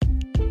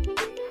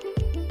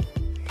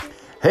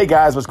Hey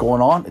guys, what's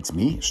going on? It's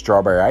me,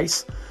 Strawberry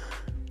Ice.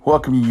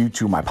 Welcoming you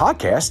to my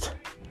podcast,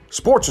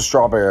 Sports with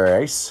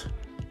Strawberry Ice.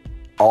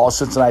 All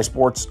Cincinnati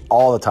sports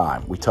all the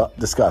time. We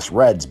discuss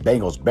Reds,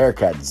 Bengals,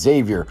 Bearcats,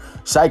 Xavier,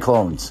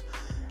 Cyclones,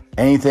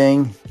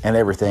 anything and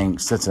everything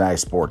Cincinnati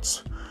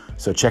sports.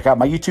 So check out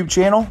my YouTube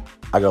channel.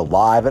 I go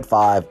live at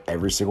 5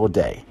 every single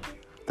day.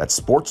 That's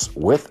Sports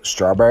with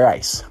Strawberry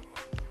Ice.